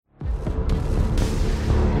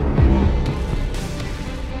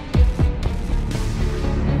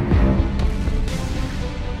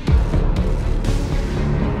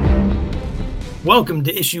Welcome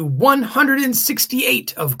to issue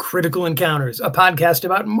 168 of Critical Encounters, a podcast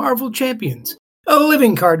about Marvel Champions, a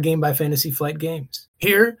living card game by Fantasy Flight Games.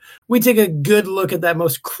 Here, we take a good look at that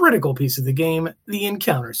most critical piece of the game, the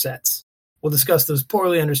encounter sets. We'll discuss those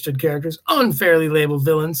poorly understood characters, unfairly labeled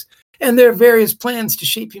villains, and their various plans to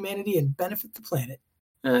shape humanity and benefit the planet,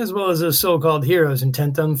 as well as those so-called heroes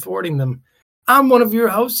intent on thwarting them. I'm one of your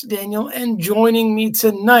hosts, Daniel, and joining me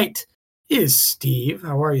tonight is Steve.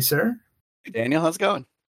 How are you, sir? Hey Daniel, how's it going?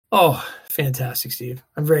 Oh, fantastic, Steve.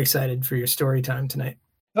 I'm very excited for your story time tonight.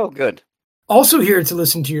 Oh, good. Also here to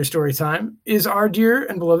listen to your story time is our dear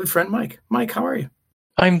and beloved friend, Mike. Mike, how are you?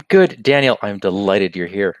 I'm good, Daniel. I'm delighted you're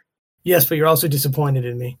here. Yes, but you're also disappointed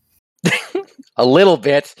in me. A little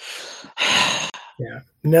bit. Yeah,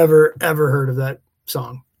 never, ever heard of that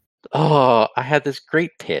song. Oh, I had this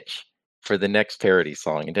great pitch for the next parody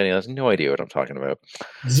song, and Daniel has no idea what I'm talking about.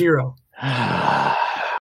 Zero.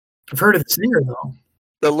 I've heard of the singer, though.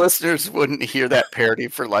 The listeners wouldn't hear that parody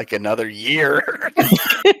for like another year.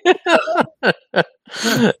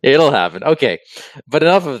 It'll happen. Okay, but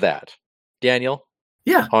enough of that. Daniel,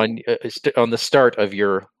 Yeah. on the start of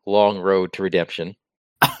your long road to redemption,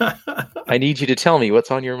 I need you to tell me what's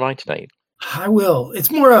on your mind tonight. I will. It's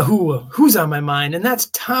more a who's on my mind, and that's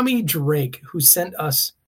Tommy Drake, who sent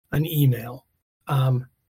us an email.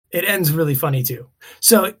 It ends really funny, too.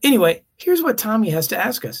 So anyway, here's what Tommy has to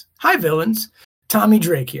ask us. Hi, villains. Tommy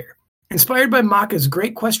Drake here. Inspired by Maka's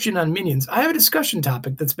great question on minions, I have a discussion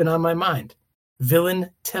topic that's been on my mind. Villain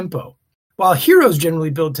tempo. While heroes generally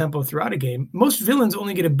build tempo throughout a game, most villains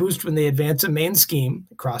only get a boost when they advance a main scheme,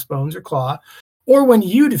 Crossbones or Claw, or when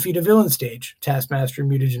you defeat a villain stage, Taskmaster,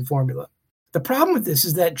 Mutagen Formula. The problem with this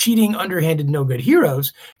is that cheating, underhanded, no-good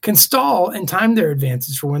heroes can stall and time their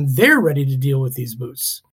advances for when they're ready to deal with these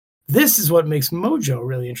boosts. This is what makes Mojo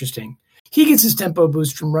really interesting. He gets his tempo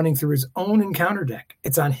boost from running through his own encounter deck.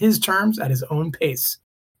 It's on his terms at his own pace.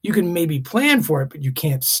 You can maybe plan for it, but you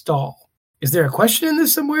can't stall. Is there a question in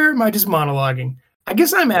this somewhere? Or am I just monologuing? I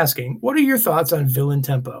guess I'm asking, what are your thoughts on villain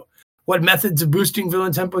tempo? What methods of boosting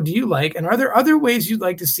villain tempo do you like? And are there other ways you'd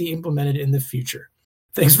like to see implemented in the future?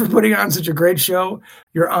 Thanks for putting on such a great show.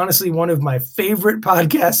 You're honestly one of my favorite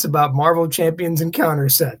podcasts about Marvel Champions encounter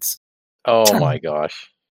sets. Oh my gosh.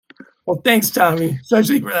 Well, thanks, Tommy,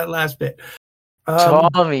 especially for that last bit.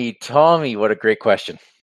 Tommy, what a great question.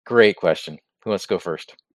 Great question. Who wants to go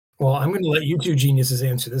first? Well, I'm going to let you two geniuses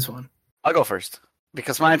answer this one. I'll go first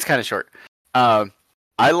because mine's kind of short. I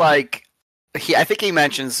think he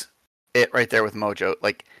mentions it right there with Mojo.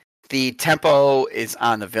 Like the tempo is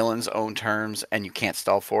on the villain's own terms, and you can't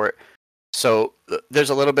stall for it. So there's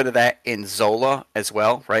a little bit of that in Zola as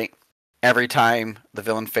well, right? Every time the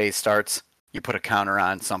villain phase starts, you put a counter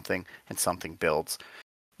on something, and something builds.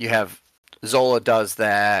 You have Zola does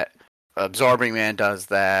that. Absorbing Man does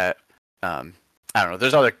that. I don't know.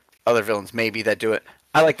 There's other villains maybe that do it.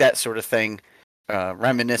 I like that sort of thing,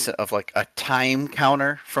 reminiscent of like a time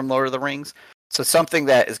counter from Lord of the Rings. So something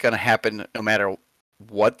that is going to happen no matter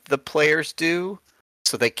what the players do.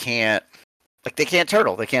 So they can't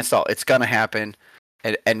turtle, they can't stall. It's going to happen,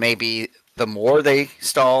 and maybe the more they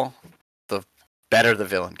stall, the better the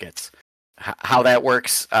villain gets. How that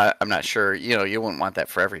works, I'm not sure. You know, you wouldn't want that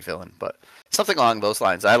for every villain, but something along those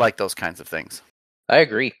lines. I like those kinds of things. I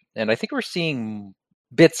agree. And I think we're seeing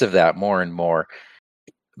bits of that more and more.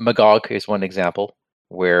 Magog is one example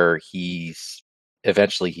where he's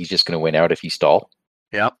just going to win out if you stall.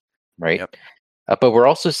 Yep. Right? Yep. But we're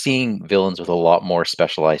also seeing villains with a lot more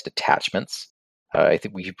specialized attachments. I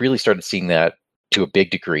think we really started seeing that to a big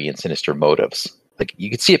degree in Sinister Motives. Like you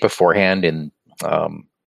could see it beforehand in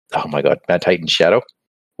oh my god, Mad Titan Shadow,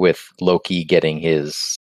 with Loki getting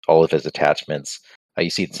all of his attachments. You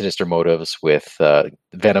see it in Sinister Motives with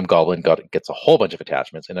Venom Goblin gets a whole bunch of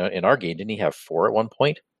attachments. In our game, didn't he have 4 at one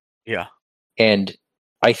point? Yeah. And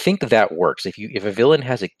I think that works. If a villain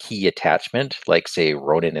has a key attachment, like say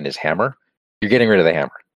Ronan and his hammer, you're getting rid of the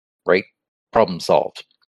hammer, right? Problem solved.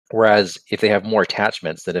 Whereas if they have more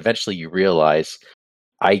attachments, then eventually you realize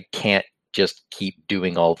I can't just keep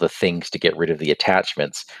doing all the things to get rid of the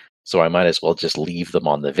attachments, so I might as well just leave them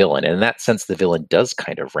on the villain. And in that sense, the villain does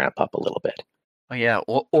kind of ramp up a little bit. Oh yeah,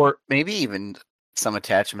 or maybe even some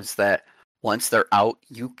attachments that once they're out,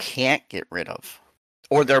 you can't get rid of,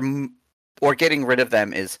 or getting rid of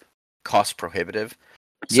them is cost prohibitive.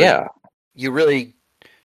 So yeah, you really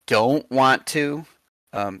don't want to.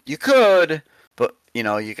 You could, but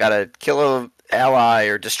you gotta kill a ally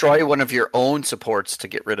or destroy one of your own supports to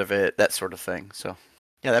get rid of it, that sort of thing. So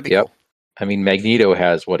yeah, that'd be cool. I mean, Magneto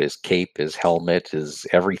has his cape, his helmet, his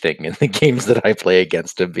everything in the games that I play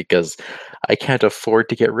against him because I can't afford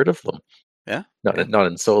to get rid of them. Yeah. Not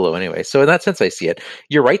in solo anyway. So in that sense, I see it.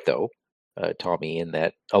 You're right, though, Tommy, in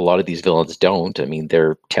that a lot of these villains don't. I mean,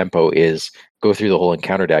 their tempo is go through the whole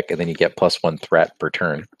encounter deck, and then you get +1 threat per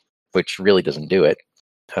turn, which really doesn't do it.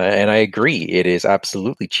 And I agree, it is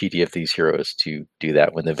absolutely cheaty of these heroes to do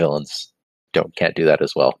that when the villains can't do that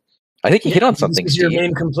as well. I think you hit on something, this is Steve. your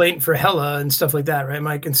main complaint for Hela and stuff like that, right,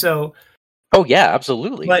 Mike? And so, oh yeah,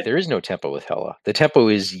 absolutely. But, there is no tempo with Hela. The tempo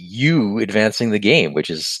is you advancing the game, which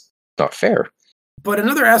is not fair. But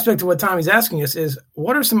another aspect of what Tommy's asking us is,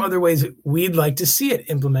 what are some other ways that we'd like to see it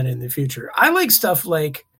implemented in the future? I like stuff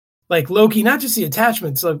like Loki, not just the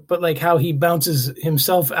attachments, but like how he bounces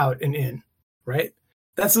himself out and in, right?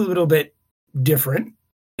 That's a little bit different.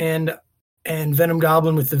 And Venom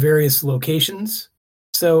Goblin with the various locations.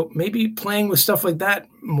 So maybe playing with stuff like that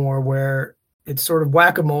more, where it's sort of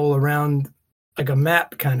whack-a-mole around like a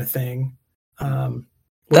map kind of thing.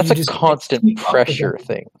 That's a constant pressure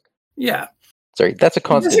thing. Yeah. Sorry, that's a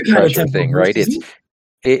constant pressure thing, right?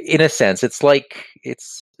 In a sense, it's like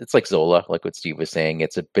Zola, like what Steve was saying.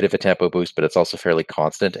 It's a bit of a tempo boost, but it's also fairly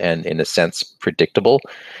constant and, in a sense, predictable.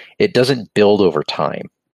 It doesn't build over time.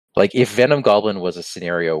 Like if Venom Goblin was a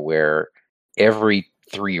scenario where every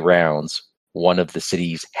 3 rounds, one of the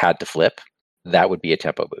cities had to flip, that would be a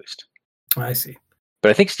tempo boost. I see. But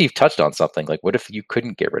I think Steve touched on something. Like, what if you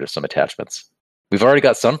couldn't get rid of some attachments? We've already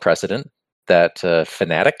got some precedent that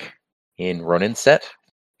Fanatic in Ronin's set,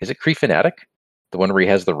 is it Kree Fanatic? The one where he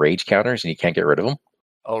has the rage counters and you can't get rid of them?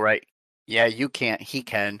 Oh, right. Yeah, you can't. He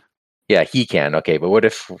can. Yeah, he can. Okay, but what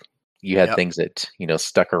if you had things that,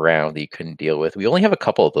 stuck around that you couldn't deal with? We only have a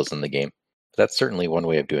couple of those in the game. That's certainly one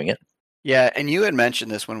way of doing it. Yeah, and you had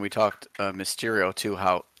mentioned this when we talked Mysterio, too,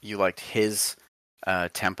 how you liked his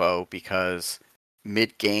tempo because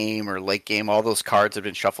mid-game or late game, all those cards have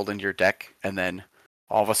been shuffled into your deck, and then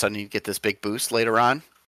all of a sudden you get this big boost later on.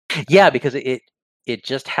 Yeah, because it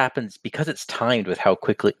just happens, because it's timed with how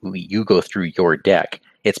quickly you go through your deck.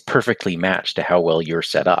 It's perfectly matched to how well you're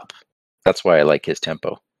set up. That's why I like his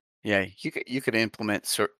tempo. Yeah, you could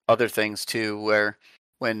implement other things too, where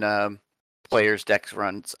when players' decks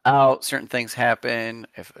runs out, certain things happen.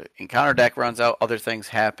 If an encounter deck runs out, other things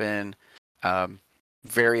happen.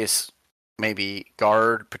 Various maybe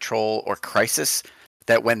guard, patrol, or crisis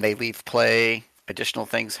that when they leave play, additional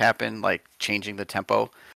things happen, like changing the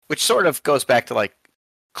tempo. Which sort of goes back to like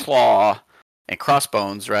Claw and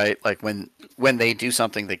Crossbones, right? Like when they do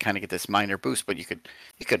something, they kind of get this minor boost, but you could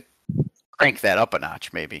crank that up a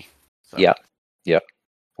notch, maybe. So. Yeah.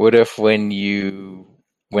 What if when you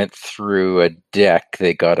went through a deck,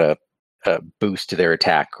 they got a boost to their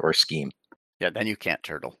attack or scheme? Yeah, then you can't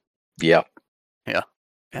turtle. Yeah.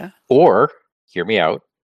 Or hear me out.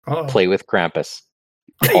 Play with Krampus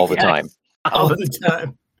all the time. All the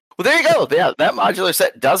time. Well, there you go. Yeah, that modular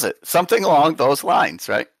set does it. Something along those lines,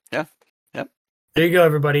 right? Yeah. Yep. There you go,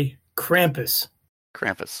 everybody. Krampus.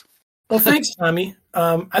 Well, thanks, Tommy.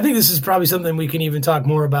 I think this is probably something we can even talk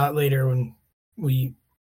more about later when we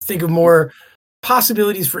think of more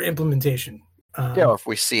possibilities for implementation. Or if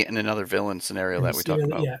we see it in another villain scenario that we talk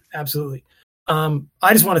about. Yeah, absolutely.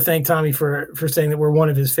 I just want to thank Tommy for saying that we're one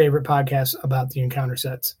of his favorite podcasts about the encounter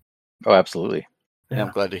sets. Oh, absolutely. Yeah,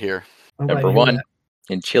 I'm glad to hear. Number 1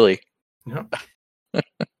 in Chile. Yep.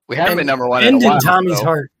 We haven't been number 1 in a while. And in Tommy's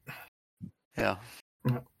heart. Yeah.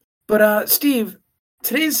 But Steve,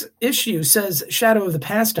 today's issue says Shadow of the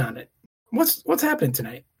Past on it. What's happening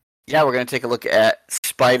tonight? Yeah, we're going to take a look at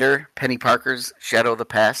SPIIdr, Penny Parker's Shadow of the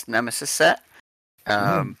Past Nemesis set.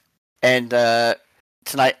 And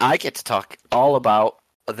tonight I get to talk all about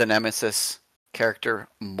the Nemesis character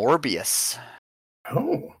Morbius.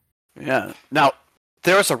 Oh. Yeah. Now,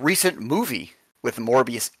 there was a recent movie with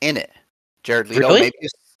Morbius in it. Jared Leto, really?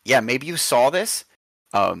 maybe you saw this.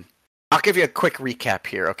 I'll give you a quick recap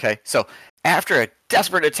here, okay? So, after a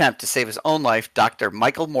desperate attempt to save his own life, Dr.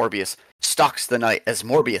 Michael Morbius stalks the night as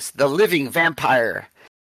Morbius, the living vampire.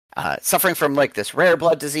 Suffering from this rare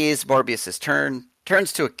blood disease, Morbius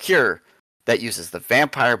turns to a cure that uses the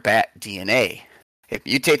vampire bat DNA. It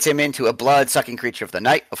mutates him into a blood-sucking creature of the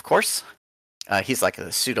night, of course. He's like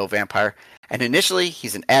a pseudo-vampire. And initially,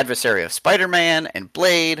 he's an adversary of Spider-Man and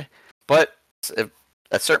Blade, but at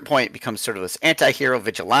a certain point becomes sort of this anti-hero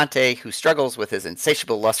vigilante who struggles with his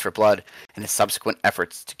insatiable lust for blood and his subsequent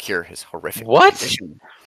efforts to cure his horrific condition.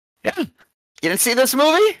 Yeah. You didn't see this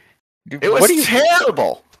movie? It was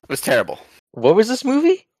terrible. It was terrible. What was this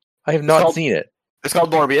movie? I have not seen it. It's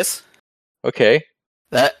called Morbius. Okay.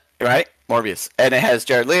 Right? Morbius. And it has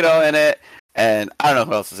Jared Leto in it, and I don't know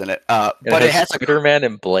who else is in it. But it has Spider-Man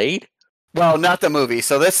and Blade? Well, not the movie.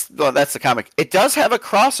 So that's the comic. It does have a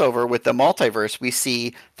crossover with the multiverse. We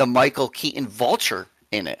see the Michael Keaton Vulture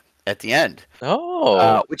in it at the end.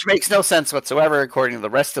 Oh, Which makes no sense whatsoever according to the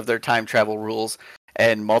rest of their time travel rules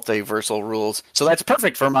and multiversal rules. So that's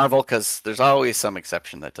perfect for Marvel because there's always some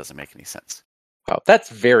exception that doesn't make any sense. wow, that's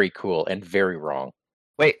very cool and very wrong.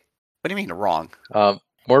 Wait, what do you mean wrong?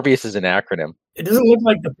 Morbius is an acronym. It doesn't look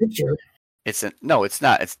like the picture. No, it's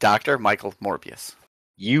not. It's Dr. Michael Morbius.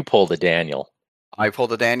 You pulled a Daniel. I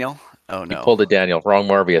pulled a Daniel? Oh, no. You pulled a Daniel. Wrong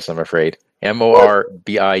Morbius, I'm afraid.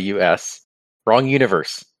 Morbius. Wrong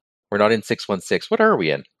universe. We're not in 616. What are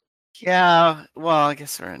we in? Yeah, well, I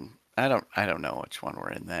guess we're in... I don't know which one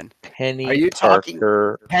we're in then. Penny Are you talking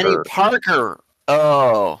Penny Parker?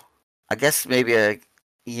 Oh, I guess maybe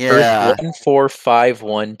yeah. Earth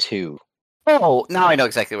 14512. Oh, now I know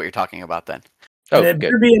exactly what you're talking about then. And Oh, it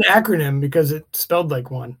good. could be an acronym because it's spelled like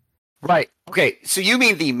one. Right. Okay, so you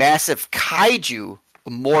mean the massive kaiju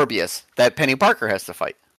Morbius that Penny Parker has to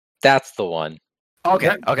fight? That's the one.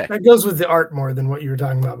 Okay, okay. That goes with the art more than what you were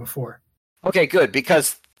talking about before. Okay, good,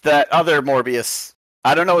 because that other Morbius,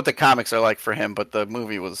 I don't know what the comics are like for him, but the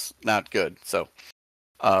movie was not good. So,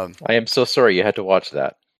 I am so sorry you had to watch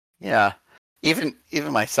that. yeah, even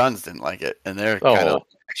my sons didn't like it, and they're kind of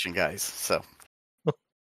action guys. So,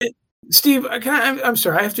 Steve, I'm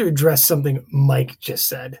sorry. I have to address something Mike just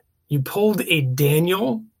said. You pulled a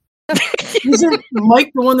Daniel? Isn't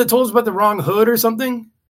Mike the one that told us about the wrong hood or something?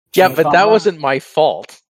 Yeah, but that wasn't my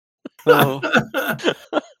fault. oh,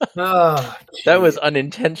 Oh, That was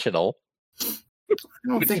unintentional. I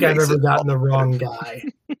don't think I've ever gotten the wrong guy.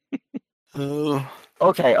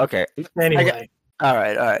 okay. Anyway. All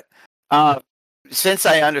right. Since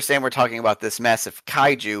I understand we're talking about this massive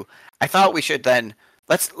kaiju, I thought we should then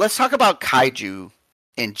let's talk about kaiju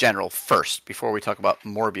in general first before we talk about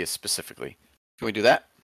Morbius specifically. Can we do that?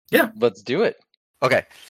 Yeah, let's do it. Okay.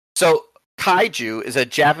 So kaiju is a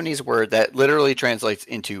Japanese word that literally translates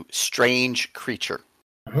into strange creature.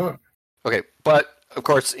 Uh-huh. Okay, but of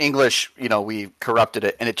course English, we corrupted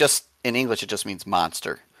it, and in English it just means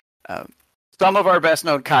monster. Some of our best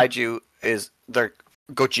known kaiju is the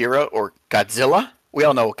Gojira or Godzilla. We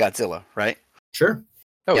all know Godzilla, right? Sure.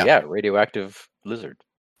 Oh yeah, radioactive lizard.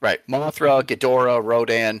 Right. Mothra, Ghidorah,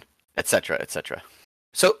 Rodan, etc., etc.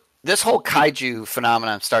 So this whole kaiju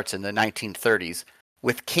phenomenon starts in the 1930s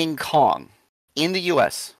with King Kong in the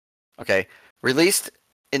U.S. Okay, released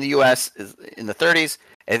in the U.S. in the 30s,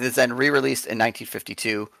 and is then re-released in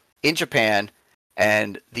 1952 in Japan,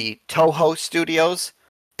 and the Toho Studios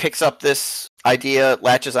picks up this idea,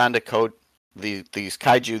 latches onto code these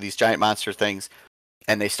kaiju, these giant monster things,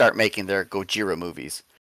 and they start making their Gojira movies.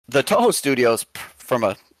 The Toho Studios, from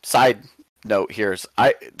a side note here,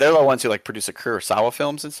 they're the ones who produce the Kurosawa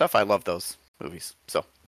films and stuff. I love those movies. So,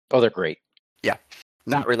 they're great. Yeah,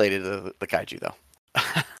 not related to the kaiju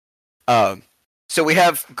though. So we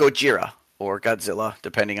have Gojira or Godzilla,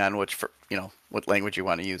 depending on what language you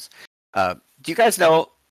want to use. Do you guys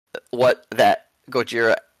know what that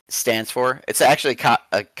Gojira stands for? It's actually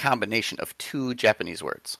a combination of two Japanese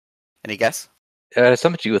words. Any guess?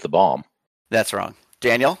 Something to do with the bomb. That's wrong.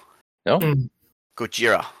 Daniel? No?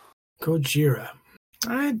 Gojira. Gojira.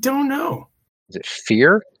 I don't know. Is it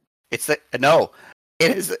fear? No.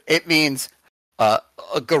 It means a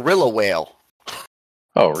gorilla whale.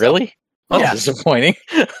 Oh, really? That's disappointing.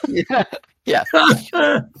 Yeah.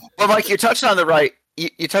 Well, Mike, you touched on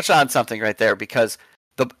you touched on something right there, because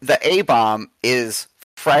the A-bomb is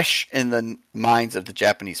fresh in the minds of the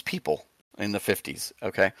Japanese people in the 50s.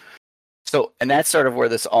 Okay. So, and that's sort of where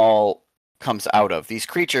this all comes out of. These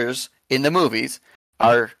creatures in the movies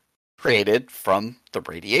are created from the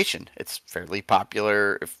radiation. It's fairly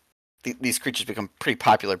popular. These creatures become pretty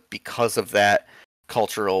popular because of that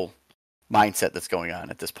cultural mindset that's going on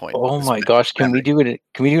at this point. Oh my gosh! Can we do it?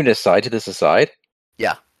 Can we do an aside to this aside?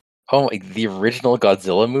 Yeah. Oh, the original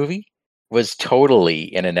Godzilla movie was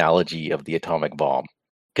totally an analogy of the atomic bomb,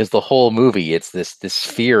 because the whole movie, it's this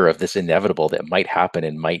fear of this inevitable that might happen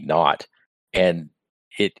and might not, and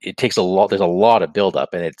it takes a lot. There's a lot of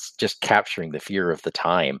buildup, and it's just capturing the fear of the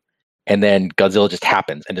time. And then Godzilla just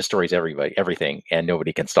happens and destroys everything, and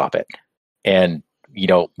nobody can stop it. And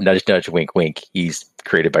nudge, nudge, wink, wink. He's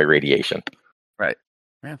created by radiation. Right.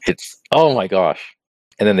 Yeah. It's, oh my gosh.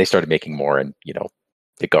 And then they started making more, and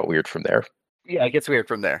it got weird from there. Yeah, it gets weird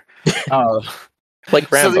from there.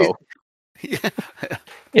 Like Rambo. Yeah.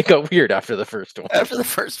 It got weird after the first one. After the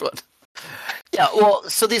first one. Yeah. Well,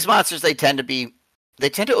 so these monsters, they tend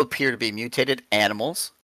to appear to be mutated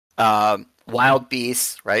animals, wild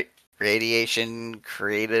beasts, right? Radiation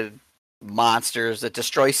created monsters that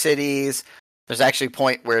destroy cities. There's actually a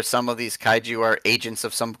point where some of these kaiju are agents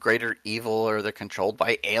of some greater evil, or they're controlled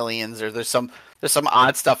by aliens, or there's some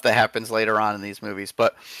odd stuff that happens later on in these movies.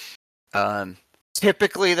 But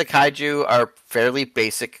typically the kaiju are fairly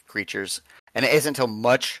basic creatures, and it isn't until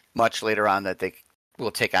much, much later on that they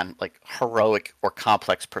will take on like heroic or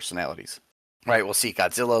complex personalities. Right, we'll see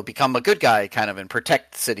Godzilla become a good guy kind of and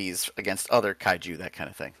protect cities against other kaiju, that kind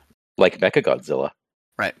of thing. Like Mechagodzilla.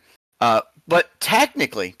 Right. But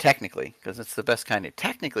technically, because it's the best kind of,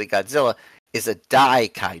 technically Godzilla is a Dai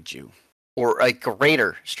kaiju, or a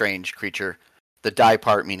greater strange creature. The Dai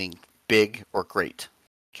part meaning big or great.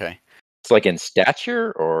 Okay. It's like in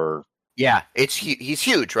stature, or yeah, he's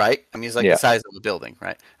huge, right? I mean, he's like the size of a building,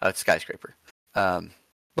 right? A skyscraper.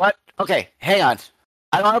 But okay, hang on.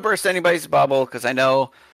 I don't want to burst anybody's bubble because I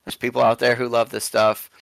know there's people out there who love this stuff.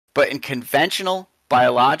 But in conventional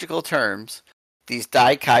biological terms, these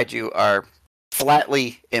Dai kaiju are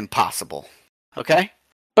flatly impossible. Okay?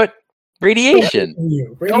 But radiation.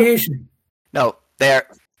 Radiation. No,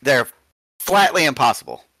 they're flatly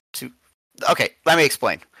impossible. Okay, let me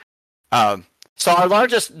explain. So our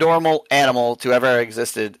largest normal animal to ever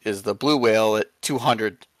existed is the blue whale at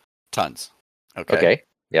 200 tons. Okay.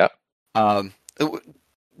 Yeah.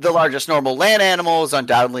 The largest normal land animal is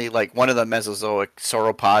undoubtedly like one of the Mesozoic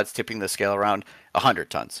sauropods, tipping the scale around 100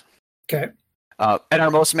 tons. Okay. And our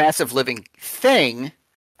most massive living thing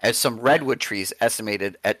has some redwood trees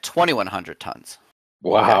estimated at 2,100 tons.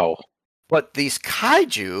 Wow. Okay? But these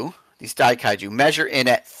kaiju, these Dai kaiju, measure in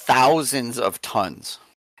at thousands of tons.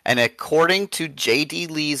 And according to J.D.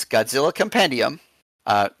 Lee's Godzilla Compendium,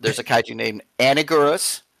 there's a kaiju named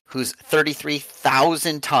Anagurus, who's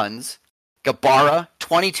 33,000 tons. Gabara,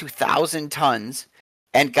 22,000 tons,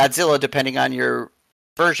 and Godzilla, depending on your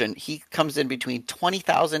version, he comes in between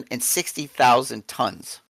 20,000 and 60,000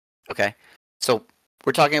 tons. Okay? So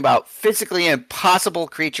we're talking about physically impossible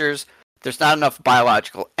creatures. There's not enough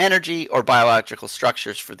biological energy or biological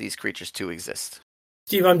structures for these creatures to exist.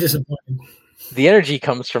 Steve, I'm disappointed. The energy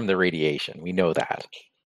comes from the radiation. We know that.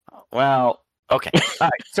 Well, okay. All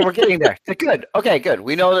right. So we're getting there. Good. Okay, good.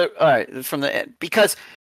 We know that. All right. From the end. Because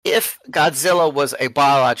if Godzilla was a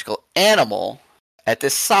biological animal at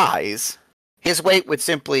this size, his weight would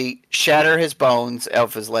simply shatter his bones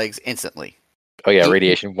of his legs instantly. Oh yeah,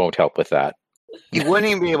 radiation won't help with that. He wouldn't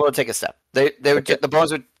even be able to take a step. The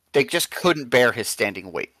bones would. They just couldn't bear his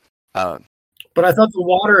standing weight. But I thought the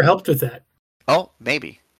water helped with that. Oh,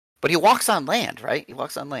 maybe. But he walks on land, right? He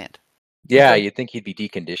walks on land. Yeah, you'd think he'd be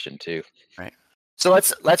deconditioned too. Right. So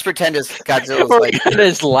let's pretend as Godzilla's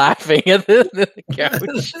is laughing at the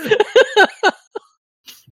couch.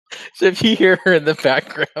 So if you hear her in the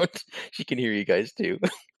background, she can hear you guys too.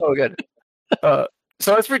 Oh, good.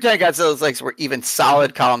 So let's pretend Godzilla's legs were even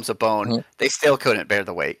solid columns of bone. Mm-hmm. They still couldn't bear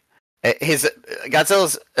the weight.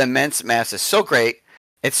 Godzilla's immense mass is so great,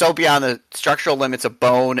 it's so beyond the structural limits of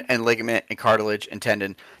bone and ligament and cartilage and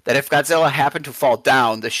tendon that if Godzilla happened to fall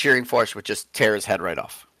down, the shearing force would just tear his head right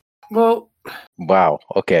off. Well, wow.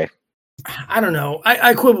 Okay. I don't know.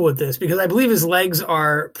 I quibble with this because I believe his legs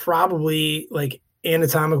are probably like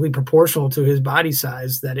anatomically proportional to his body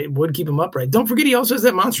size that it would keep him upright. Don't forget he also has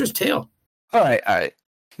that monstrous tail. All right.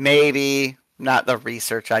 Maybe not the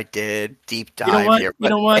research I did, deep dive here. You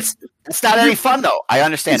know what? It's not any fun, though. I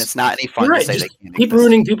understand it's not any fun to say they can't keep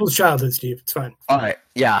ruining people's childhood, Steve. It's fine. All right.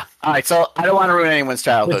 Yeah. All right. So I don't want to ruin anyone's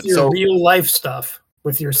childhood. With your real life stuff.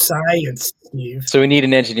 With your science, Steve. So we need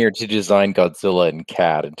an engineer to design Godzilla in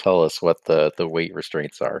CAD and tell us what the weight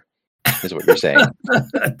restraints are, is what you're saying.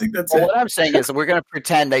 I think that's it. What I'm saying is we're going to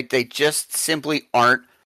pretend that they just simply aren't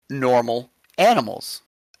normal animals.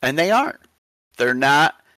 And they aren't. They're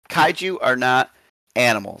not. Kaiju are not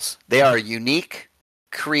animals. They are unique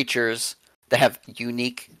creatures that have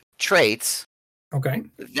unique traits. Okay.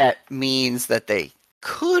 That means that they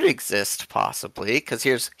could exist possibly, because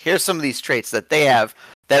here's some of these traits that they have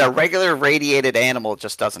that a regular radiated animal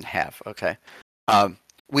just doesn't have. Okay,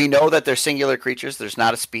 we know that they're singular creatures. There's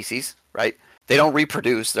not a species, right? They don't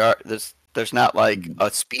reproduce. There's not like a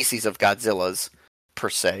species of Godzillas per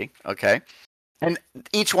se. Okay, and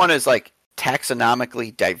each one is like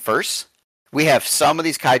taxonomically diverse. We have some of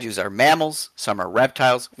these kaijus are mammals, some are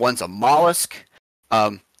reptiles. One's a mollusk.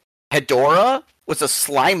 Hedorah was a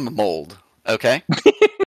slime mold. Okay.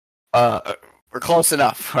 We're close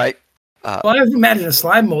enough, right? Well, I imagine a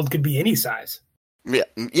slime mold could be any size.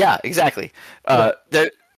 Yeah, exactly.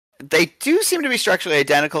 They do seem to be structurally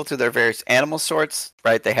identical to their various animal sorts,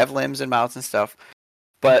 right? They have limbs and mouths and stuff,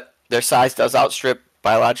 but their size does outstrip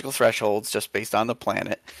biological thresholds just based on the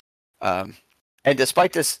planet. And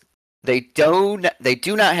despite this, they do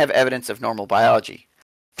not have evidence of normal biology.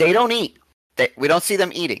 They don't eat. We don't see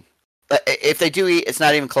them eating. If they do eat, it's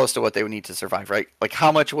not even close to what they would need to survive, right? Like,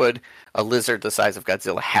 how much would a lizard the size of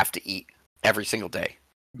Godzilla have to eat every single day?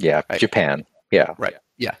 Yeah, right? Japan. Yeah. Right.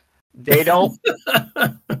 Yeah. They don't.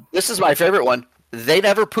 This is my favorite one. They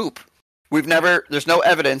never poop. There's no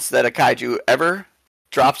evidence that a kaiju ever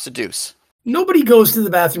drops a deuce. Nobody goes to the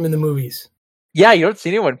bathroom in the movies. Yeah, you don't see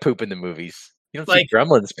anyone poop in the movies. You don't see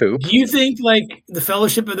gremlins poop. Do you think, like, the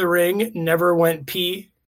Fellowship of the Ring never went pee?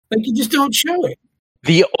 Like, you just don't show it.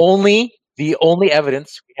 The only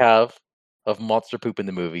evidence we have of monster poop in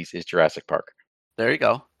the movies is Jurassic Park. There you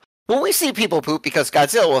go. When we see people poop, because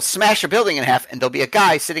Godzilla will smash a building in half, and there'll be a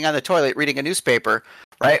guy sitting on the toilet reading a newspaper,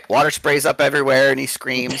 right? Water sprays up everywhere, and he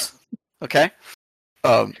screams. Okay?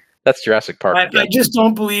 That's Jurassic Park. I just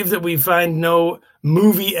don't believe that we find no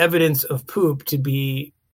movie evidence of poop to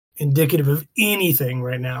be indicative of anything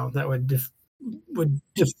right now that would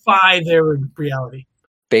defy their reality.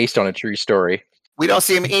 Based on a true story. We don't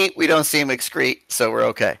see him eat. We don't see him excrete, so we're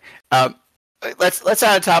okay. Let's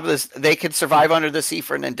add on top of this. They can survive under the sea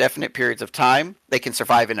for an indefinite periods of time. They can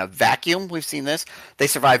survive in a vacuum. We've seen this. They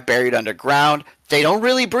survive buried underground. They don't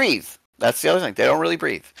really breathe. That's the other thing. They don't really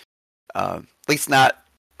breathe. At least not,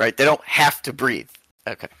 right? They don't have to breathe.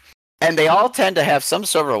 Okay. And they all tend to have some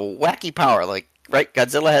sort of wacky power. Like, right,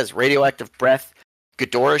 Godzilla has radioactive breath.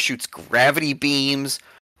 Ghidorah shoots gravity beams.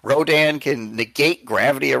 Rodan can negate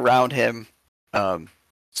gravity around him.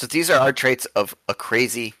 So these are our traits of a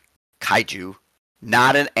crazy kaiju,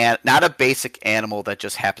 not a basic animal that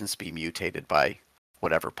just happens to be mutated by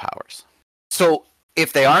whatever powers. So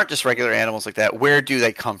if they aren't just regular animals like that, where do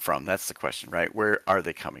they come from? That's the question, right? Where are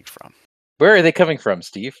they coming from? Where are they coming from,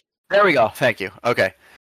 Steve? There we go. Thank you. Okay.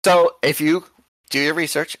 So if you do your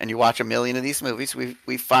research and you watch a million of these movies,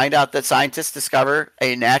 we find out that scientists discover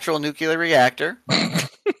a natural nuclear reactor,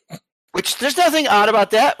 which there's nothing odd about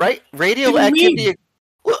that, right? Radioactivity.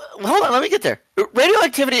 Well, hold on, let me get there.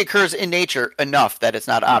 Radioactivity occurs in nature enough that it's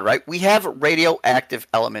not odd, right? We have radioactive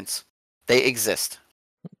elements. They exist.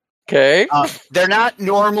 Okay. They're not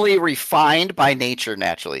normally refined by nature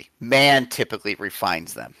naturally. Man typically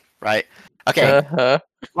refines them, right? Okay. Uh-huh.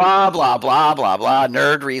 Blah, blah, blah, blah, blah.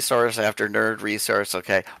 Nerd resource after nerd resource.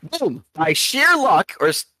 Okay. Boom. By sheer luck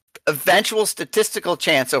or eventual statistical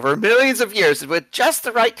chance over millions of years with just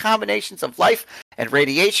the right combinations of life and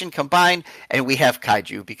radiation combined, and we have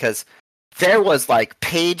kaiju, because there was like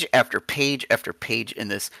page after page after page in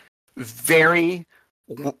this very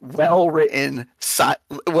well-written,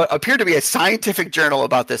 what appeared to be a scientific journal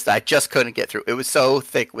about this that I just couldn't get through. It was so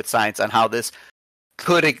thick with science on how this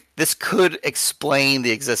could explain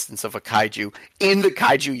the existence of a kaiju in the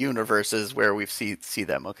kaiju universes where we see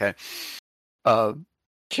them. Okay.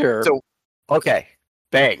 Sure. So, okay,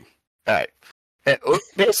 bang. All right.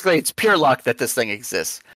 Basically, it's pure luck that this thing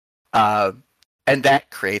exists, and that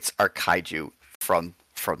creates our kaiju from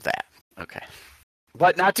that. Okay,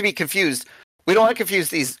 but not to be confused. We don't want to confuse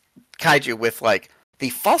these kaiju with like the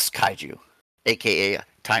false kaiju, aka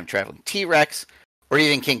time traveling T-Rex, or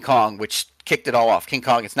even King Kong, which kicked it all off. King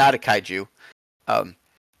Kong is not a kaiju,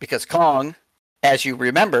 because Kong, as you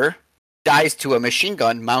remember, dies to a machine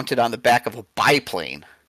gun mounted on the back of a biplane.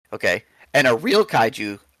 Okay, and a real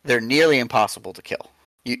kaiju, they're nearly impossible to kill.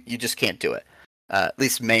 You just can't do it. At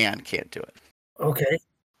least man can't do it. Okay.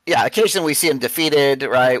 Yeah, occasionally we see them defeated,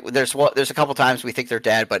 right? There's a couple times we think they're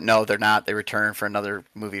dead, but no, they're not. They return for another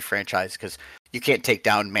movie franchise because you can't take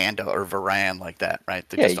down Manda or Varan like that, right?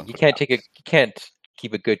 You can't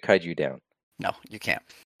keep a good kaiju down. No, you can't.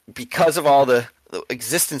 Because of all the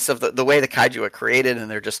existence of the way the kaiju are created,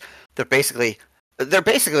 and they're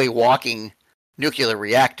basically walking nuclear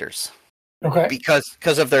reactors. Okay.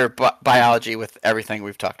 Because of their biology with everything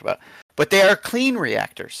we've talked about. But they are clean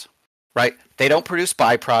reactors, right? They don't produce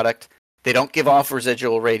byproduct. They don't give off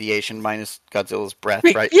residual radiation minus Godzilla's breath,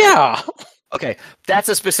 right? Yeah. Okay, that's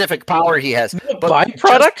a specific power he has. But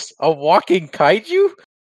byproducts? A walking kaiju?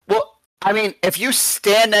 Well, I mean, if you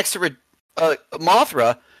stand next to a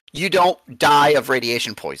Mothra, you don't die of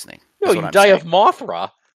radiation poisoning. No, you die of Mothra.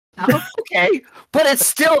 Okay, but it's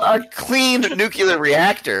still a clean nuclear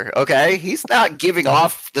reactor. Okay, he's not giving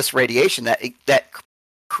off this radiation that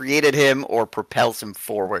created him or propels him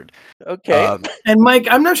forward. Okay, and Mike,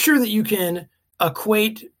 I'm not sure that you can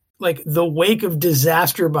equate like the wake of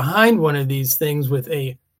disaster behind one of these things with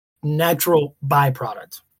a natural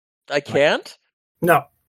byproduct. I can't. No.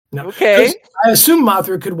 Okay, I assume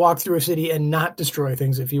Mothra could walk through a city and not destroy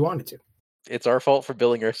things if he wanted to. It's our fault for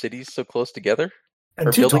building our cities so close together. And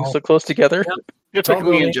our buildings so close together. Yep.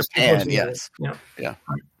 Typically in Japan, yes. Yeah.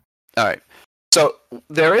 All right. So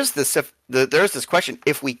there is this question: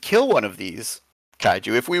 if we kill one of these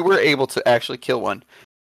kaiju, if we were able to actually kill one,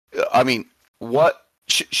 I mean, what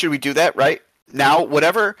should we do that right now?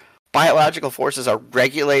 Whatever biological forces are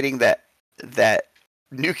regulating that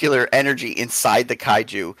nuclear energy inside the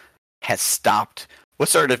kaiju has stopped. What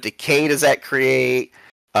sort of decay does that create?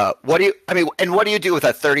 What do you do with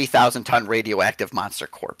a 30,000 ton radioactive monster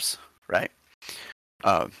corpse? Right.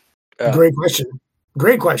 Great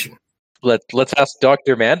question. Let's ask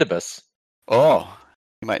Dr. Mandibus. Oh,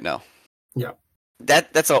 you might know. Yeah.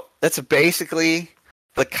 That's basically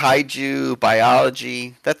the kaiju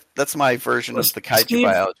biology. That's my version of the kaiju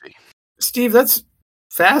biology. Steve, that's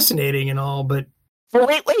fascinating and all, but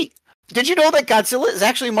wait. Did you know that Godzilla is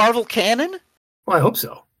actually Marvel canon? Well, I hope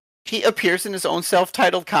so. He appears in his own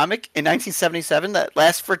self-titled comic in 1977 that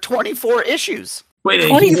lasts for 24 issues. Wait,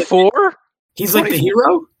 24? He's like the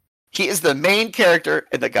hero? He is the main character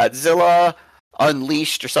in the Godzilla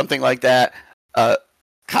Unleashed or something like that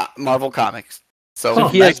Marvel comics. So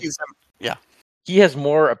he has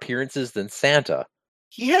more appearances than Santa.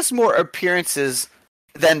 He has more appearances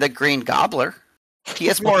than the Green Gobbler. He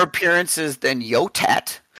has more appearances than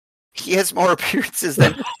Yotat. He has more appearances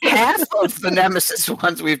than half of the Nemesis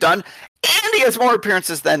ones we've done. And he has more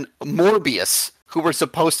appearances than Morbius, who we're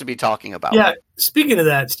supposed to be talking about. Yeah, speaking of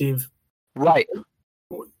that, Steve. Right.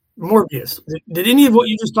 Morbius. Did any of what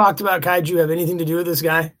you just talked about kaiju have anything to do with this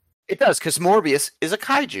guy? It does, because Morbius is a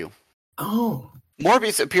kaiju. Oh.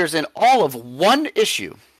 Morbius appears in all of one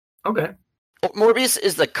issue. Okay. Morbius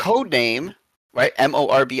is the code name, right?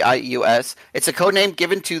 Morbius. It's a code name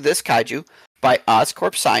given to this kaiju by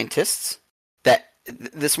Oscorp scientists that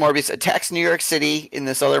this Morbius attacks New York City in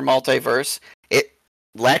this other multiverse. It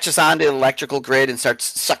latches onto the electrical grid and starts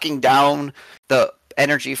sucking down the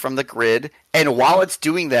energy from the grid. And while it's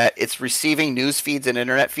doing that, it's receiving news feeds and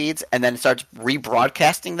internet feeds, and then it starts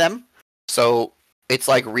rebroadcasting them. So it's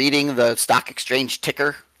like reading the stock exchange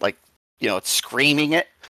ticker, like, it's screaming it.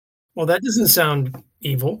 Well, that doesn't sound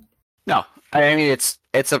evil. No, I mean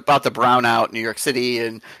it's about to brown out New York City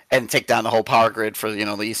and take down the whole power grid for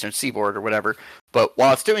the Eastern Seaboard or whatever. But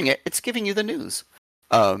while it's doing it, it's giving you the news.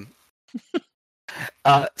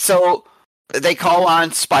 So they call on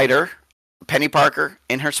SPIIdr, Penny Parker,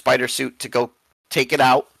 in her spider suit to go take it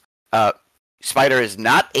out. SPIIdr is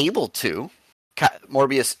not able to.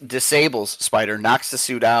 Morbius disables SPIIdr, knocks the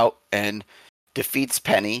suit out, and defeats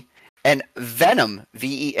Penny. And Venom,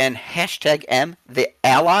 VEN #M, the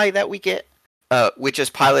ally that we get, which is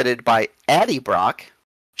piloted by Addie Brock,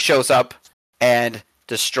 shows up and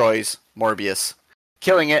destroys Morbius,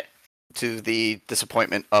 killing it to the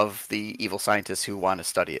disappointment of the evil scientists who want to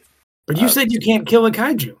study it. But you said you can't kill a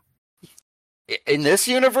kaiju. In this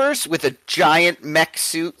universe, with a giant mech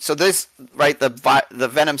suit, so this, right, the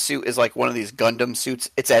Venom suit is like one of these Gundam suits.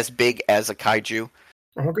 It's as big as a kaiju.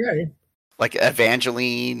 Okay. Like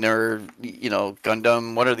Evangeline or,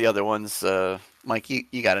 Gundam. What are the other ones? Mike,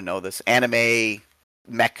 you got to know this. Anime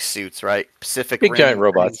mech suits, right? Pacific Big Rim, giant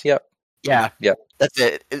robots, yep. Yeah. Yep. That's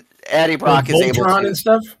it. Addie Brock is able to... and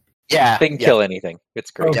stuff? Yeah. They can kill anything.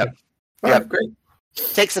 It's great. Okay. Yep. Right, great.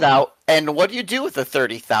 Takes it out. And what do you do with a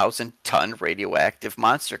 30,000-ton radioactive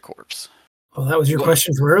monster corpse? Well, that was your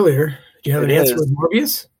question from earlier. Do you have an answer with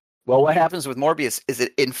Morbius? Well, what happens with Morbius is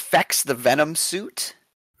it infects the Venom suit.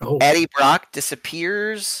 Oh. Addie Brock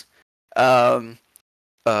disappears. Aunt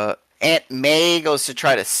May goes to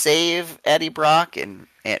try to save Addie Brock, and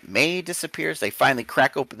Aunt May disappears. They finally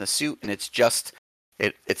crack open the suit, and it's just...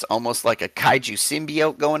 It's almost like a kaiju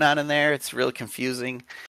symbiote going on in there. It's really confusing.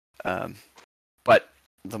 But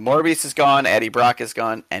the Morbius is gone, Addie Brock is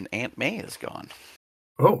gone, and Aunt May is gone.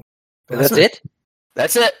 Oh. That's it?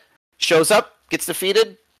 That's it. Shows up, gets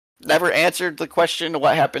defeated, never answered the question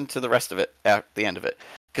what happened to the rest of it at the end of it.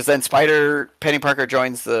 Because then Penny Parker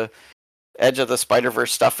joins the Edge of the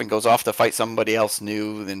Spider-Verse stuff and goes off to fight somebody else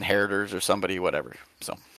new, the Inheritors or somebody, whatever.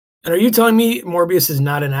 So. And are you telling me Morbius is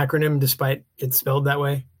not an acronym despite it's spelled that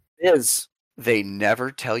way? It is. They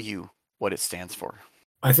never tell you what it stands for.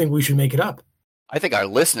 I think we should make it up. I think our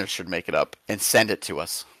listeners should make it up and send it to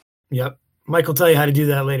us. Yep. Mike will tell you how to do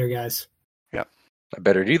that later, guys. Yep. I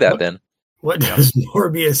better do that then. What does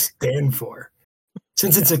Morbius stand for?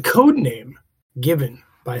 Since it's a code name given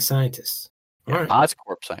by scientists. Yeah, all right.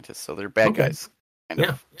 Oscorp scientists, so they're bad guys.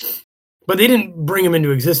 Yeah. But they didn't bring him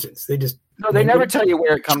into existence. They just... No, they never tell you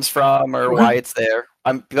where it comes from or why it's there.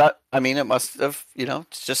 It must have,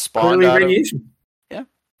 it's just spawned out radiation. Yeah.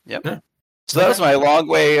 Yep. Yeah. So that was my long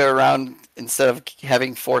way around instead of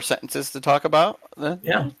having 4 sentences to talk about.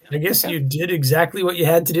 Yeah. I guess you did exactly what you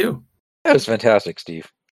had to do. That was fantastic,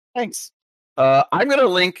 Steve. Thanks. I'm going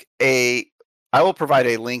to I will provide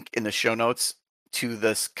a link in the show notes to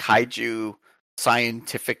this kaiju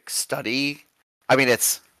scientific study. I mean,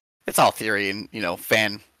 it's all theory and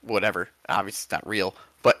fan whatever. Obviously, it's not real,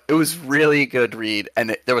 but it was really good read,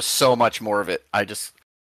 and there was so much more of it. I just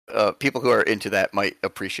people who are into that might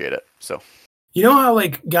appreciate it. So you know how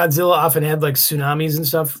like Godzilla often had like tsunamis and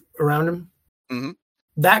stuff around him? Mhm.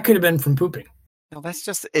 That could have been from pooping. No, that's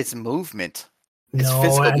just its movement. It's No,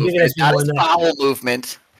 physical I think it movement, has to be not more its than that. bowel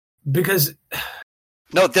movement. Because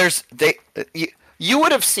No, you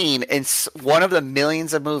would have seen in one of the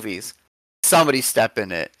millions of movies somebody step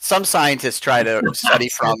in it. Some scientists try to study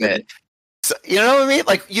from it. So, you know what I mean?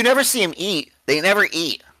 Like you never see them eat. They never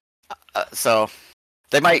eat. So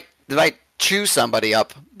they might chew somebody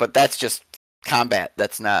up, but that's just combat.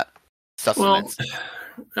 That's not sustenance.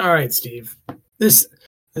 Well, all right, Steve. This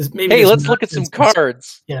maybe. Hey, this let's look at some nonsense-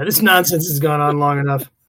 cards. Yeah, this nonsense has gone on long enough.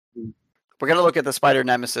 We're gonna look at the SPIIdr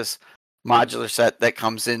Nemesis modular set that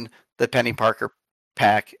comes in the Penny Parker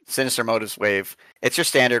pack, Sinister Motives Wave. It's your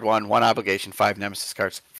standard one obligation, 5 Nemesis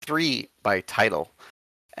cards, 3 by title.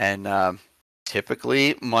 And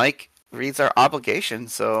typically Mike reads our obligation,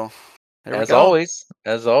 so there we As go.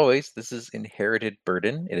 always, this is Inherited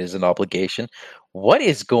Burden. It is an obligation. What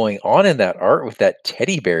is going on in that art with that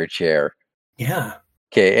teddy bear chair? Yeah.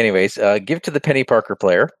 Okay, anyways, give to the Penny Parker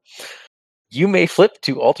player. You may flip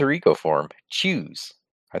to alter ego form. Choose.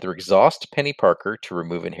 Either exhaust Penny Parker to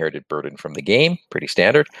remove Inherited Burden from the game, pretty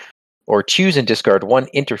standard, or choose and discard one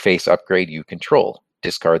interface upgrade you control.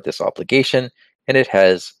 Discard this obligation, and it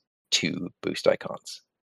has 2 boost icons.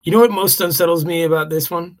 You know what most unsettles me about this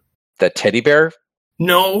one? That teddy bear?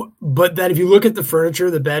 No, but that if you look at the furniture,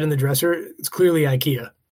 the bed and the dresser, it's clearly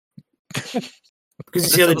IKEA. Because you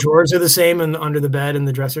see how the drawers are the same and under the bed and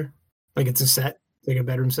the dresser? Like it's a set, like a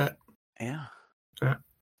bedroom set. Yeah. Yeah.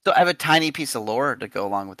 So I have a tiny piece of lore to go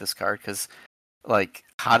along with this card, because, like,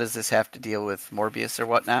 how does this have to deal with Morbius or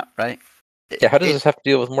whatnot, right? Yeah, how does this have to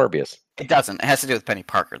deal with Morbius? It doesn't. It has to do with Penny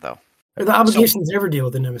Parker, though. Or the obligations never deal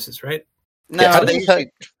with the Nemesis, right? No, Yeah, they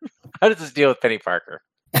usually... how does this deal with Penny Parker?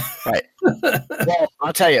 Right. Well,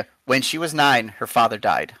 I'll tell you, when she was 9, her father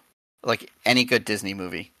died. Like any good Disney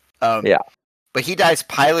movie. Yeah. But he dies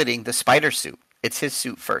piloting the spider suit. It's his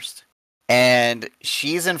suit first. And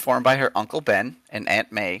she's informed by her Uncle Ben and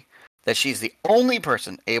Aunt May that she's the only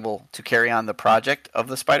person able to carry on the project of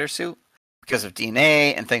the spider suit because of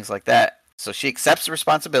DNA and things like that. So she accepts the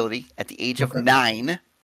responsibility at the age of 9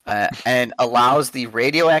 and allows the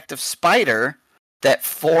radioactive spider that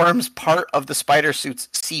forms part of the spider suit's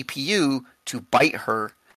CPU to bite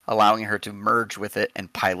her, allowing her to merge with it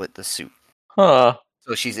and pilot the suit. Huh.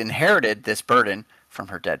 So she's inherited this burden from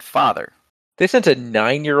her dead father. They sent a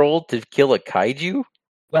 9-year-old to kill a kaiju?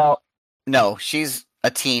 Well, no, she's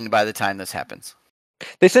a teen by the time this happens.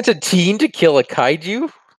 They sent a teen to kill a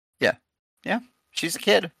kaiju? Yeah, she's a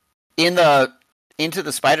kid. In the Into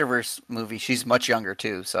the Spider-Verse movie, she's much younger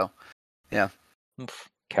too, so yeah.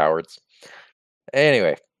 Cowards.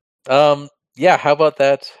 Anyway, yeah, how about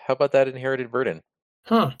that? How about that inherited burden?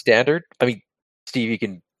 Huh. Standard? I mean, Steve, you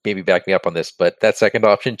can maybe back me up on this, but that second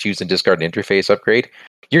option, choose and discard an interface upgrade,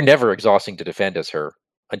 you're never exhausting to defend as her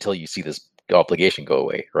until you see this obligation go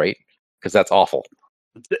away, right? Because that's awful.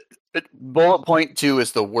 Bullet point 2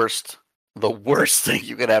 is the worst thing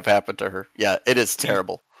you could have happen to her. Yeah, it is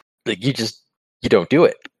terrible. Like you don't do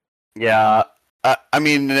it. Yeah, I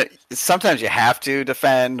mean, sometimes you have to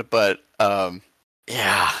defend, but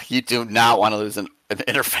yeah, you do not want to lose an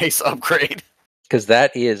interface upgrade. Because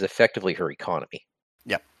that is effectively her economy.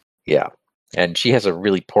 Yep. Yeah. And she has a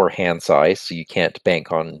really poor hand size, so you can't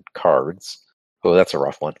bank on cards. Oh, that's a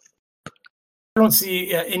rough one. I don't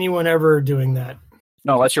see anyone ever doing that.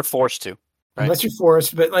 No, unless you're forced to. Right? Unless you're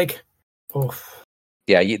forced, but like, oh.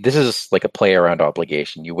 Yeah, this is like a play around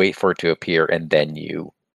obligation. You wait for it to appear, and then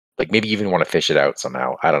you, like, maybe you even want to fish it out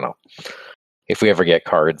somehow. I don't know. If we ever get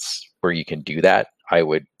cards where you can do that, I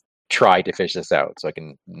would try to fish this out so I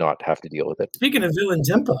can not have to deal with it. Speaking of villain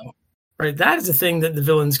tempo, right? That is a thing that the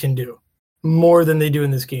villains can do more than they do in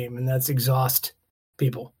this game, and that's exhaust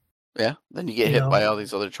people. Yeah, then you get hit by all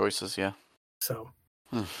these other choices, yeah. So.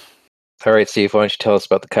 All right, Steve, why don't you tell us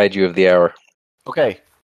about the kaiju of the hour? Okay.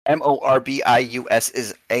 Morbius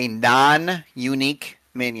is a non-unique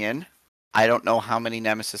minion. I don't know how many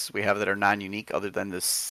Nemesis we have that are non-unique other than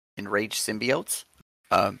this enraged symbiotes.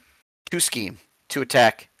 2 scheme, 2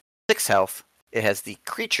 attack, 6 health. It has the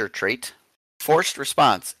creature trait. Forced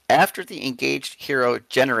response. After the engaged hero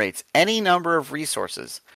generates any number of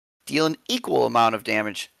resources, deal an equal amount of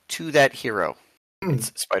damage to that hero.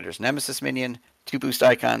 It's Spider's Nemesis minion, 2 boost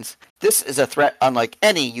icons. This is a threat unlike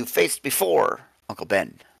any you faced before, Uncle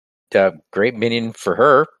Ben. Great minion for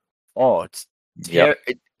her. Oh, it's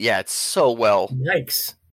Yeah, it's so well.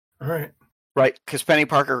 Yikes. All right. Right, because Penny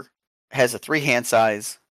Parker has a 3 hand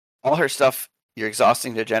size. All her stuff, you're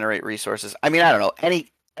exhausting to generate resources. I mean, I don't know.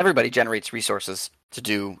 Everybody generates resources to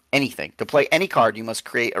do anything. To play any card, you must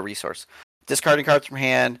create a resource. Discarding cards from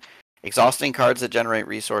hand, exhausting cards that generate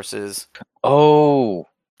resources. Oh,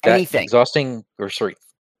 that Anything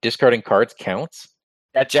discarding cards counts?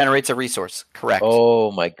 that generates a resource. Correct.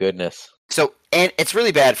 Oh my goodness. So, and it's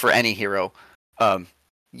really bad for any hero.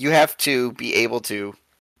 You have to be able to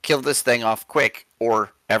kill this thing off quick,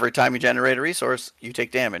 or every time you generate a resource, you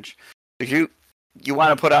take damage. If you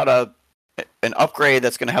want to put out an upgrade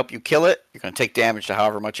that's going to help you kill it, you're going to take damage to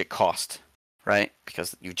however much it costs, right?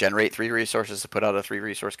 Because you generate 3 resources to put out a 3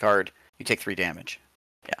 resource card, you take 3 damage.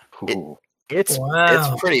 Yeah, it's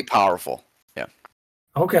pretty powerful. Yeah.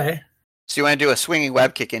 Okay. So you want to do a swinging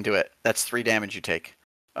web kick into it? That's 3 damage you take.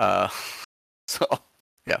 So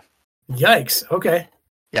yeah. Yikes. Okay.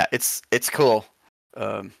 Yeah, it's cool.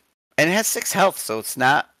 And it has 6 health, so it's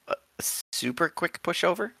not a super quick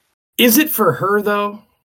pushover. Is it for her though?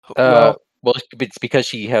 Well, it's because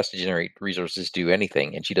she has to generate resources to do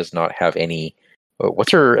anything, and she does not have any.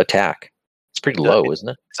 What's her attack? It's pretty low, isn't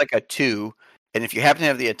it? It's like a 2, and if you happen to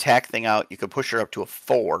have the attack thing out, you could push her up to a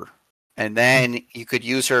 4, and then you could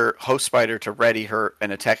use her host spider to ready her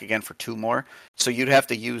and attack again for 2 more. So you'd have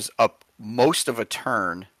to use up most of a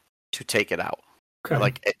turn to take it out. Okay.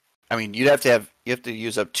 You have to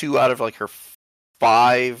use up 2 out of like her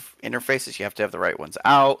 5 interfaces. You have to have the right ones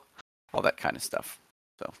out, all that kind of stuff.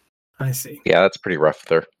 So I see. Yeah, that's pretty rough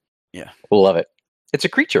there. Yeah, We'll love it. It's a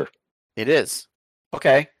creature. it is.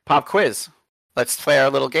 Okay, pop quiz. Let's play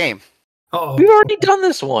our little game. Oh, We've already done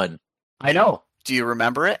this one. I know. Do you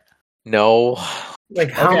remember it? No.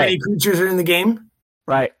 like how Okay. many creatures are in the game?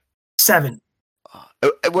 Right. 7.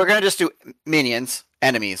 We're gonna just do minions,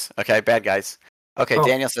 enemies. Okay, bad guys. Okay, Oh.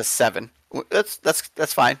 Daniel says 7.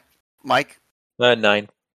 That's fine. Mike, 9.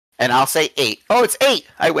 and I'll say 8. Oh, it's 8.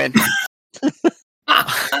 I win.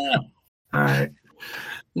 All right.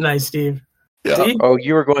 Nice, Steve. Yeah. Steve? Oh,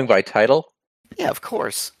 you were going by title? Yeah, of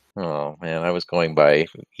course. Oh man, I was going by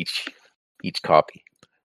each copy.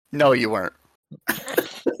 No, you weren't.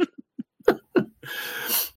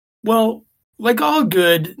 Well, like all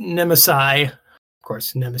good Nemesi, of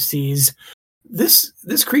course, Nemesis,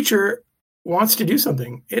 this creature wants to do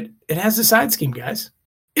something. It has a side scheme, guys.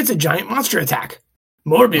 It's a giant monster attack.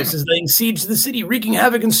 Morbius is laying siege to the city, wreaking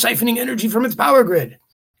havoc and siphoning energy from its power grid.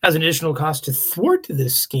 As an additional cost to thwart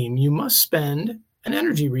this scheme, you must spend an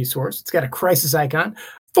energy resource. It's got a crisis icon,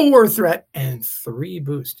 4 threat, and 3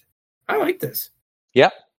 boost. I like this.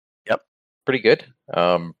 Yep. Yep. Pretty good.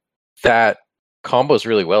 That combos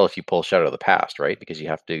really well if you pull Shadow of the Past, right? Because you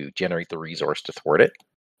have to generate the resource to thwart it,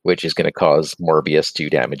 which is going to cause Morbius to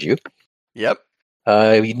damage you. Yep.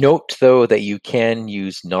 You note, though, that you can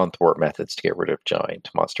use non-thwart methods to get rid of giant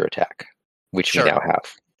monster attack, which Sure. we now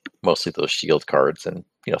have. Mostly those shield cards and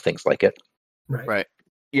things like it. Right.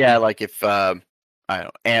 Yeah, like if I don't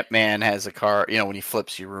know, Ant-Man has a card, when he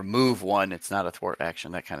flips, you remove 1. It's not a thwart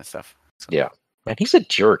action, that kind of stuff. So. Yeah. And he's a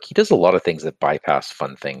jerk. He does a lot of things that bypass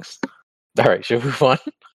fun things. All right, should we move on?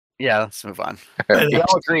 Yeah, let's move on. Right. We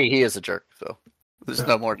all agree he is a jerk, so there's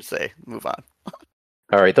no more to say. Move on.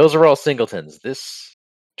 All right, those are all singletons. This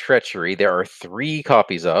treachery, there are 3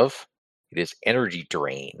 copies of. It is Energy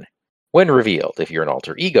Drain. When revealed, if you're an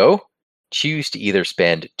alter ego, choose to either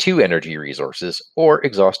spend 2 energy resources or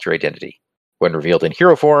exhaust your identity. When revealed in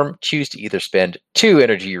hero form, choose to either spend 2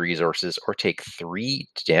 energy resources or take 3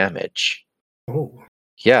 damage. Oh,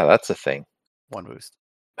 Yeah, that's a thing. 1 boost.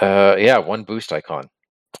 1 boost icon.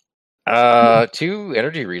 2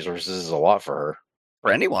 energy resources is a lot for her.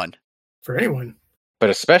 For anyone. for anyone. But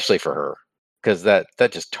especially for her, because that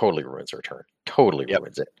just totally ruins her turn. Totally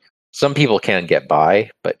ruins it. Some people can get by,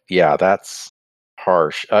 but yeah, that's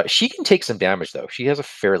harsh. She can take some damage, though. She has a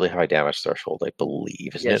fairly high damage threshold, I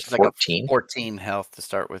believe. Isn't it 14? Like 14 health to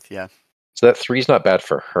start with, yeah. So that 3 is not bad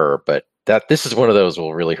for her, but this is one of those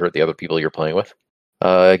will really hurt the other people you're playing with.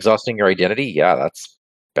 Exhausting your identity, yeah, that's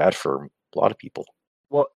bad for a lot of people.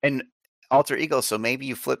 Well, and alter ego, so maybe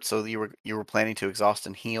you flipped, so you were planning to exhaust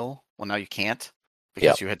and heal. Well, now you can't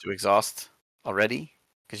because you had to exhaust already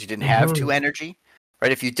because you didn't have 2 energy.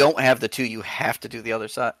 Right? If you don't have the 2, you have to do the other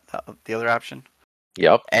side, the other option.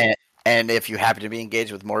 Yep. And if you happen to be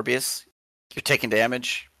engaged with Morbius, you're taking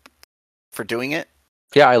damage for doing it.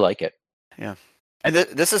 Yeah, I like it. Yeah. And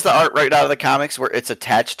this is the art right out of the comics where it's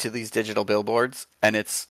attached to these digital billboards and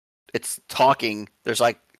it's talking. There's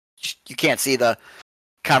like, you can't see the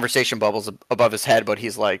conversation bubbles above his head, but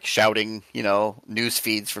he's like shouting, news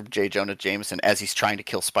feeds from J. Jonah Jameson as he's trying to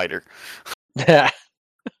kill Spider.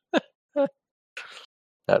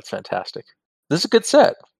 That's fantastic. This is a good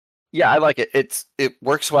set. Yeah, I like it. It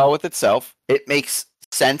works well with itself. It makes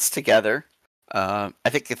sense together. I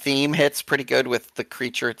think the theme hits pretty good with the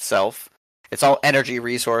creature itself. It's all energy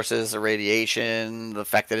resources, the radiation, the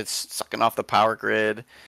fact that it's sucking off the power grid.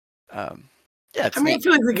 Yeah, it's I neat.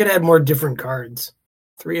 feel like they could add more different cards.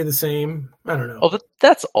 3 of the same. I don't know. Oh,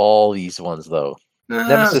 that's all these ones, though.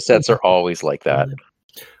 Nemesis sets are always like that.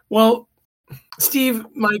 Well, Steve,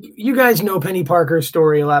 Mike, you guys know Penny Parker's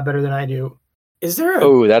story a lot better than I do. Is there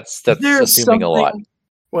that's assuming a lot.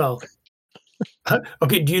 Well,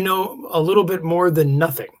 okay, do you know a little bit more than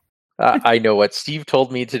nothing? I know what Steve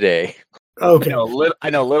told me today. Okay. I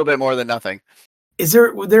know a little bit more than nothing.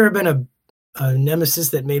 Would there have been a Nemesis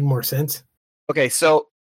that made more sense? Okay, so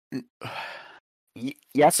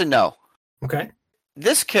yes and no. Okay.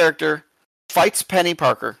 This character fights Penny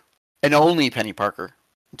Parker, and only Penny Parker,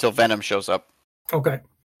 until Venom shows up. Okay.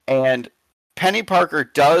 And Penny Parker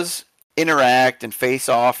does interact and face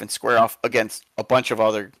off and square off against a bunch of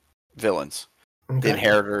other villains. Okay. The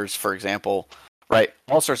Inheritors, for example, right?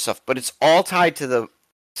 All sorts of stuff. But it's all tied to the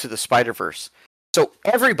Spider-Verse. So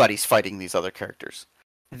everybody's fighting these other characters.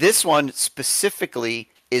 This one specifically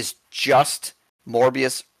is just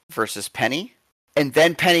Morbius versus Penny. And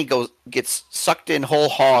then Penny gets sucked in whole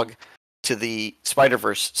hog to the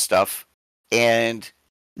Spider-Verse stuff and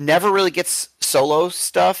never really gets solo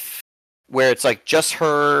stuff where it's like just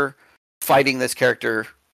her fighting this character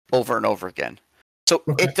over and over again. So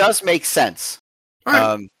It does make sense. All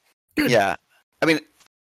right. Yeah. I mean,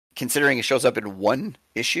 considering it shows up in one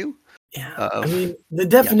issue. Yeah. I mean, the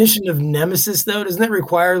definition of Nemesis, though, doesn't that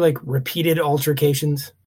require like repeated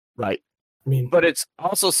altercations? Right. I mean, but it's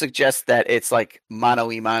also suggests that it's like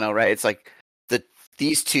mano-y-mano, right? It's like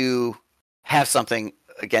these two have something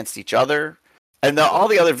against each other. And all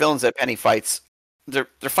the other villains that Penny fights, they're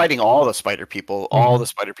fighting all the spider people. Mm-hmm. All the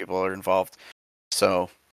spider people are involved. So,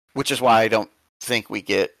 which is why I don't think we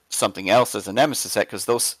get something else as a Nemesis set, because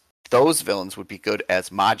those villains would be good as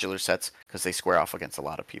modular sets because they square off against a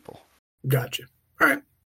lot of people. Gotcha. All right.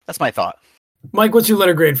 That's my thought. Mike, what's your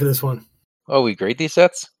letter grade for this one? Oh, we grade these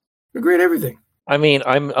sets? We grade everything. I mean,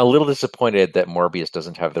 I'm a little disappointed that Morbius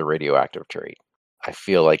doesn't have the radioactive trait. I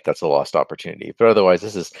feel like that's a lost opportunity. But otherwise,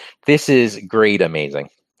 this is grade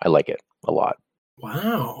amazing. I like it a lot.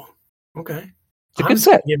 Wow. Okay. It's a good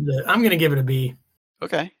set. I'm going to give it a B.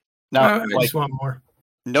 Okay. Now, I just want more.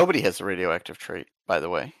 Nobody has the radioactive trait, by the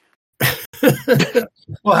way.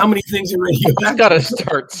 Well, how many things are radioactive? It's got to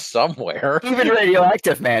start somewhere. Even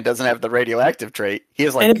Radioactive Man doesn't have the radioactive trait. He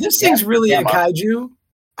is like, and if this thing's really a kaiju,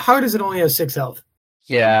 how does it only have 6 health?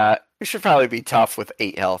 Yeah, it should probably be tough with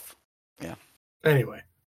 8 health. Yeah. Anyway,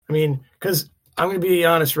 I mean, because I'm going to be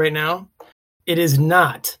honest right now, it is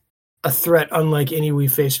not a threat unlike any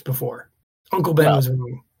we've faced before. Uncle Ben was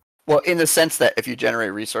wrong. Well, in the sense that if you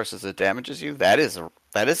generate resources that damages you, that is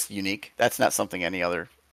unique. That's not something any other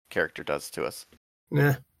character does to us.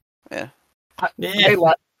 Yeah. I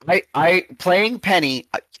playing Penny,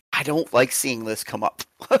 I don't like seeing this come up.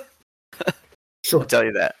 Sure. I'll tell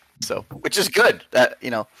you that. So, which is good. That,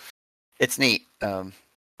 it's neat.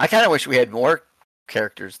 I kind of wish we had more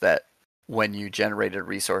characters that when you generated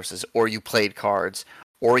resources or you played cards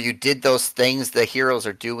or you did those things the heroes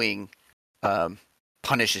are doing,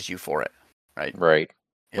 punishes you for it. Right. Right.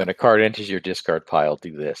 Yeah. When a card enters your discard pile,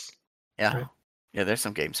 do this. Yeah. Right. Yeah, there's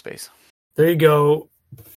some game space. There you go.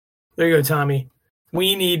 There you go, Tommy.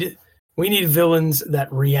 We need villains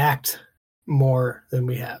that react more than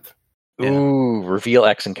we have. Ooh, reveal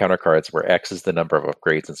X encounter cards where X is the number of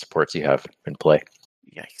upgrades and supports you have in play.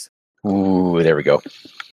 Yikes. Ooh, there we go.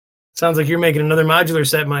 Sounds like you're making another modular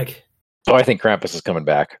set, Mike. Oh, I think Krampus is coming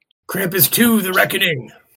back. Krampus 2, The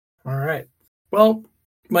Reckoning. All right. Well,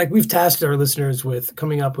 Mike, we've tasked our listeners with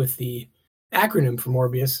coming up with the acronym for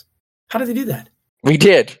Morbius. How did they do that? We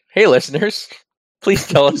did. Hey, listeners, please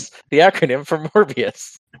tell us the acronym for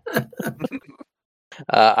Morbius.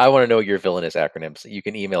 I want to know your villainous acronyms. You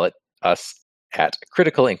can email us at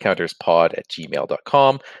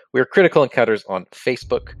criticalencounterspod@gmail.com. We're Critical Encounters on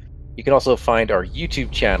Facebook. You can also find our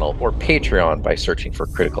YouTube channel or Patreon by searching for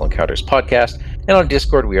Critical Encounters Podcast. And on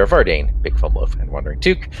Discord, we are Vardane, Big Foam Loaf, and Wandering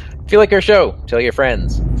Took. If you like our show, tell your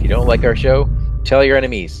friends. If you don't like our show, tell your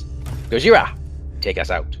enemies. Gojira, take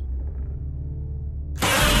us out.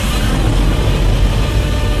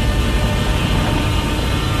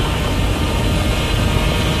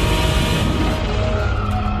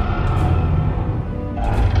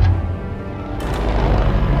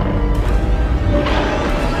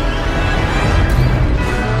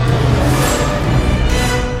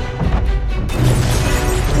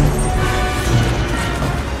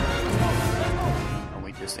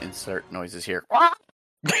 insert noises here.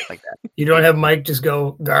 Like that. You don't have Mike just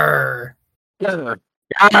go grr.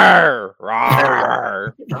 Arr,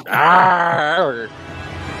 rawr, arr.